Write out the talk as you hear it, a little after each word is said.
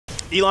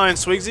Eli and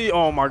Swigzy,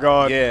 oh my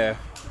god. Yeah.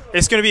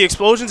 It's going to be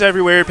explosions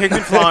everywhere,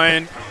 Pikmin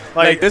flying.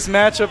 Like this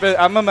matchup,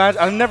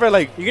 I'm never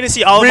like. You're going to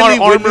see Olimar really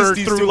armor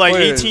through like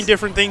players. 18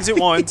 different things at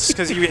once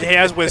because he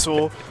has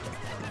whistle.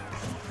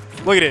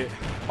 Look at it.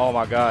 Oh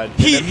my god.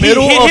 He hit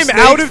him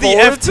out of the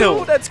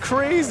F-tilt. That's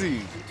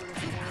crazy.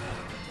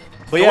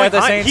 But yeah, at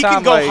the same he time,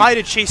 can go like, high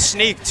to chase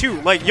Snake too.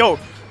 Like, yo,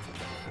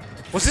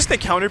 was this the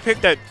counter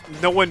pick that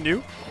no one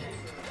knew?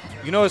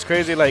 you know, it's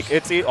crazy. Like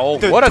it's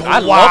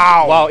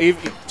Wow.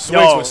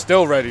 Swiggs was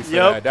still ready for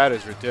that. That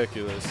is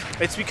ridiculous.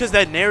 It's because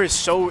that nair is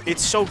so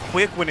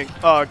quick when it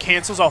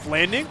cancels off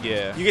landing.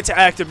 Yeah. You get to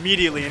act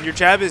immediately, and your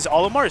jab is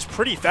Olimar is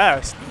pretty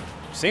fast.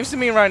 Seems to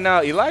me right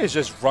now, Eli is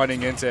just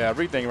running into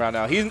everything right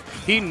now.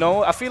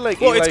 I feel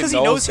like well, Eli it's because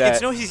he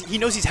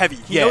knows he's heavy.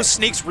 He Yeah. knows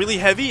Snake's really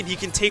heavy, and he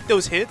can take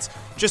those hits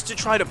just to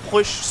try to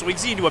push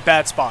Swigzy into a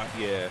bad spot.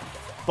 Yeah.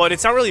 But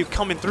it's not really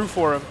coming through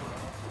for him.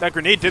 That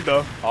grenade did,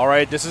 though. All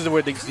right, this is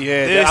where I was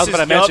going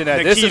to mention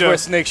that. This is where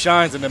Snake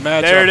shines in the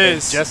matchup. There it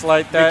is. Just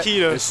like that.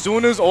 Nikita. As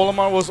soon as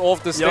Olimar was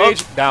off the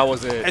stage, that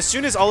was it. As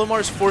soon as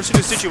Olimar's forced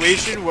into a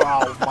situation,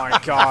 oh my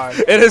god.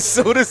 And as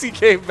soon as he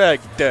came back,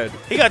 dead.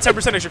 He got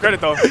 10% extra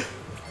credit, though.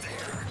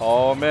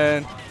 Oh,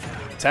 man.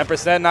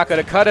 10% not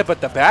going to cut it,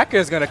 but the backer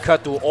is going to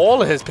cut through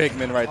all of his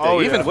Pikmin right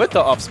there, even with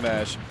the up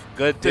smash.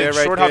 Good there right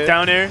there. Short hop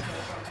down air.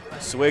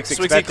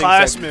 Swigzy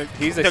classic.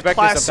 He's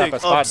expecting some type of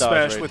spot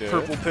dodge right with there.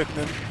 purple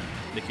Pikmin.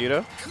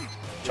 Nikita,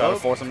 try to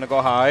force him to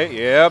go high.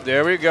 Yep,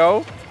 there we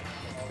go.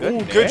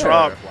 Good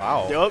drop.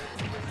 Wow. Yep.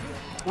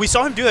 We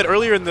saw him do that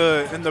earlier in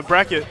the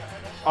bracket.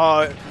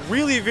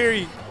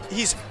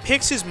 He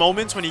picks his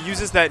moments when he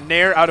uses that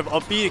nair out of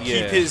up B to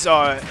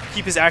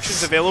keep his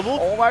actions available.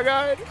 Oh my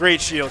god. Great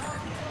shield.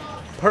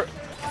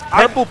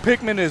 Purple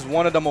Pikmin is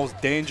one of the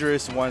most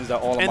dangerous ones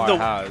that Olimar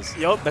has.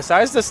 Yep.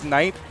 Besides the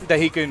snipe that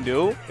he can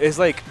do, is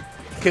like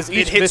because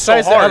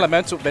besides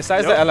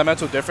the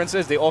elemental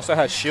differences, they also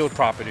have shield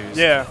properties.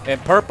 Yeah.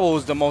 And purple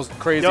is the most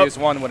craziest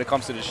one when it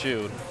comes to the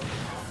shield.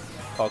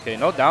 Okay,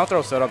 no down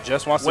throw setup.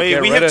 Just wants to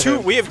get rid of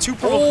him. We have two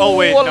purple. Oh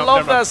wait, I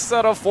love that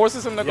setup.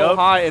 Forces him to go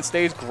high and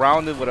stays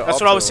grounded with an That's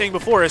up what I was saying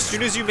before. As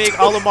soon as you make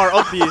Olimar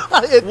up B,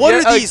 what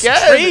are these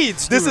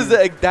trades?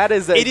 That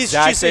is the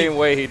exact same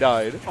way he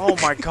died. Oh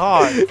my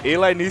god.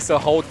 Eli needs to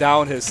hold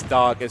down his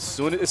stock as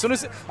soon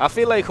as I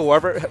feel like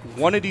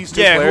one of these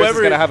two players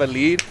is gonna have a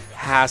lead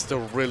has to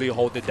really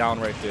hold it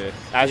down right there.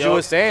 As you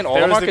were saying,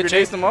 Olimar can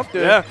chase them up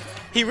there. Yeah.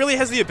 He really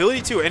has the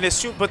ability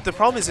to, but the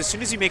problem is as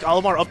soon as you make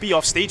Olimar up B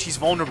off stage, he's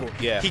vulnerable.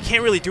 Yeah. He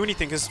can't really do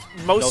anything because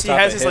most he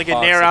has is like a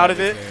nair out of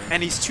it,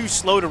 and he's too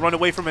slow to run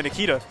away from a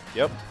Nikita.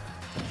 Yep.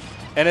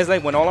 And it's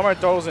like when Olimar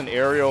throws an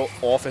aerial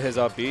off of his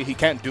up B, he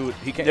can't do it.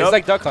 It's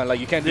like Duck Hunt. Like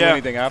you can't do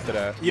anything after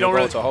that. You don't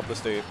really to helpless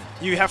state.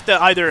 You have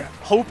to either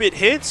hope it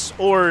hits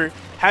or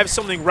have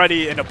something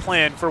ready and a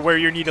plan for where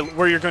you're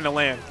going to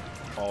land.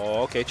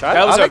 Oh, okay.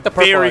 That was a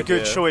very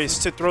good choice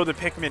to throw the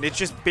Pikmin. It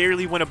just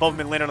barely went above him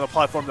and landed on the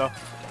platform though.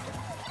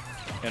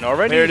 And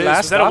already there it is.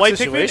 Last is that a white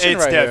Pikmin? It's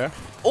dead.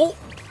 Here.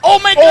 Oh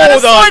my god, I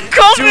saw it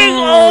coming!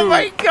 Oh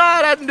my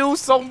god, I knew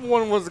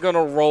someone was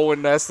gonna roll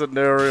in that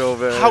scenario,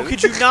 man. How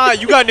could you not?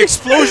 You got an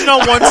explosion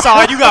on one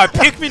side, you got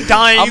Pikmin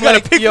dying, you got a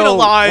Pikmin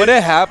alive. When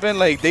it happened,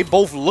 like they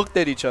both looked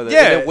at each other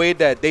in a way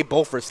that they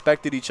both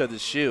respected each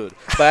other's shield.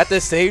 But at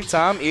the same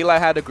time, Eli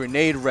had a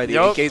grenade ready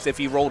in case if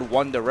he rolled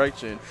one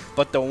direction.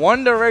 But the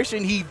one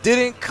direction he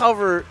didn't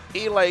cover,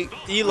 Eli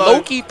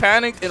low-key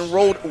panicked and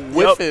rolled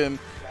with him.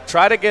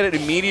 Tried to get an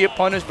immediate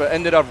punish, but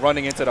ended up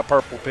running into the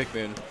purple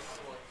Pikmin.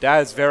 That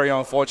is very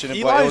unfortunate.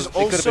 Eli's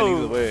but it could have been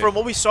either way. From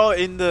what we saw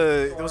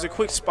there was a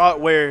quick spot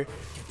where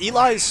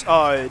Eli's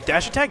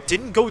dash attack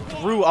didn't go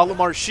through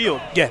Olimar's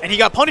shield. Yeah. And he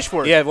got punished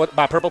for it. Yeah,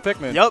 by purple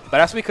Pikmin. Yep. But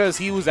that's because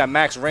he was at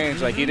max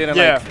range. Like he didn't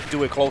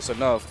do it close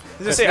enough.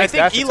 I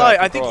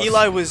think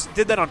Eli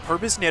did that on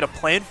purpose and he had a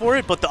plan for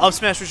it, but the up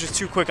smash was just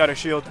too quick out of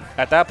shield.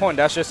 At that point,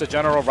 that's just a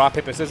general rock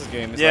paper scissors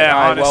game. It's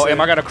honestly. Well,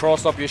 am I gonna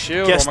cross up your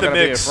shield or am I gonna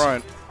be in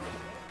front?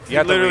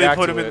 You literally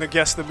put him in the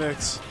guess the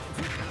mix.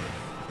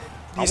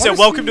 He said,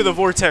 "Welcome to the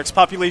Vortex,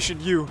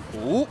 population U."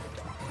 Ooh.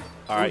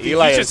 All right,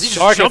 Eli is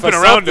just jumping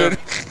around him.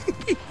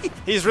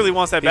 He just really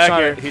wants that back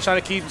air. He's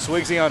trying to keep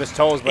Swigzy on his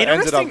toes, but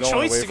ended up going away for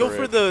it. Interesting choice to go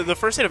for the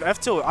first hit of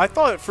F-tilt. I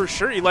thought for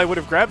sure Eli would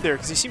have grabbed there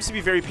because he seems to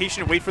be very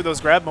patient and wait for those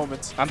grab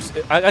moments.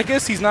 I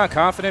guess he's not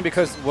confident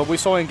because what we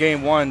saw in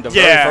game one, the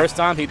very first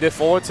time he did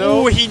forward tilt.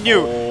 Oh, he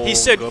knew. He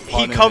said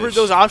he covered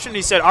those options.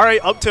 He said, "All right,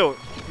 up tilt.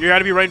 You got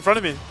to be right in front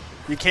of me.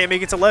 You can't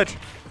make it to ledge."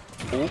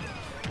 Ooh.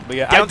 But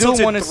yeah, I do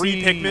want to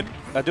see Pikmin.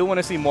 I do want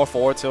to see more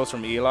forward tilts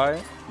from Eli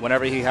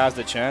whenever he has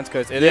the chance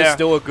because it is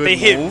still a good move. They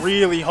hit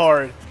really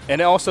hard. And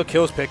it also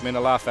kills Pikmin a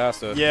lot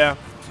faster. Yeah.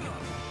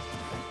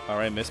 All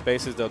right,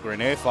 misspaces the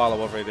grenade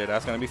follow over there.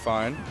 That's going to be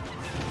fine.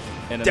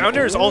 And down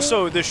air is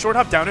also, the short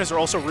hop down airs are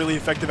also really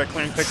effective at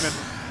clearing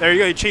Pikmin. There you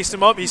go. He chased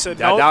him up. He said,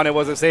 no. Down air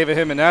wasn't saving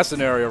him in that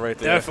scenario right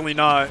there. Definitely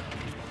not.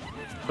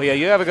 But yeah,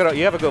 you have a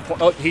good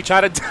point. Oh, he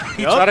tried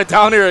to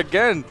down air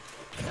again.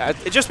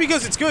 Just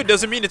because it's good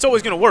doesn't mean it's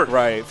always going to work.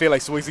 Right. I feel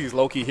like Swigzy's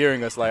low-key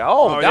hearing us like,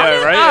 oh yeah, right?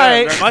 All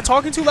right. Am I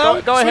talking too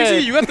loud? Go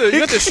ahead. Swigzy, you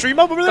got the stream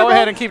up over there, Go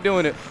ahead and keep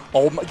doing it.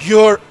 Oh, my,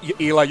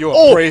 Eli, you're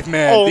a brave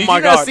man. Oh, did my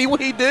you God. not see what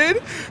he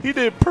did? He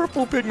did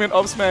purple pigment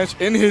up smash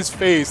in his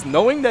face,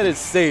 knowing that it's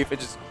safe, and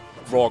just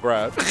raw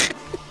grab.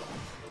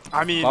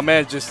 I mean, my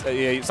man just,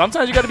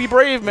 sometimes you got to be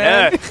brave,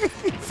 man.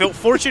 Yeah.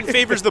 Fortune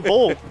favors the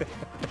bold.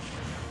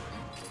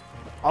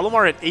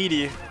 Olimar at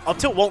 80. Up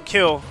tilt won't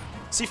kill.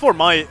 C4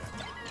 might.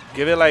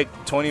 Give it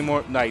like 20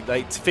 more,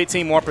 like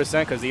 15 more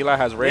percent, because Eli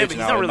has rage but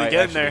now. He's not really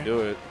getting there.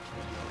 Do it.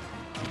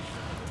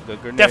 The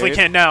grenade. Definitely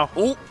can't now.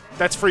 Ooh,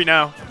 that's free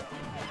now.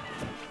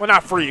 Well,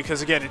 not free,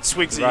 because again, it's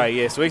Swigzy. Right,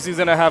 yeah. Swigzy's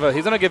gonna have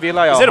he's gonna give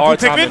Eli a hard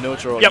time in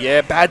neutral. Yep.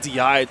 Yeah, bad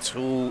DI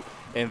too.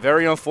 And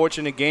very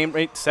unfortunate game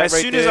set as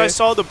soon as I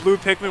saw the blue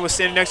Pikmin was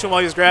standing next to him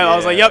while he was grabbing, I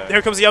was like, yep,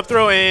 here comes the up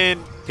throw,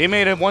 and he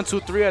made it 1, 2,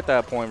 3 at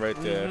that point right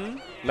there.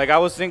 Like I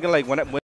was thinking, like when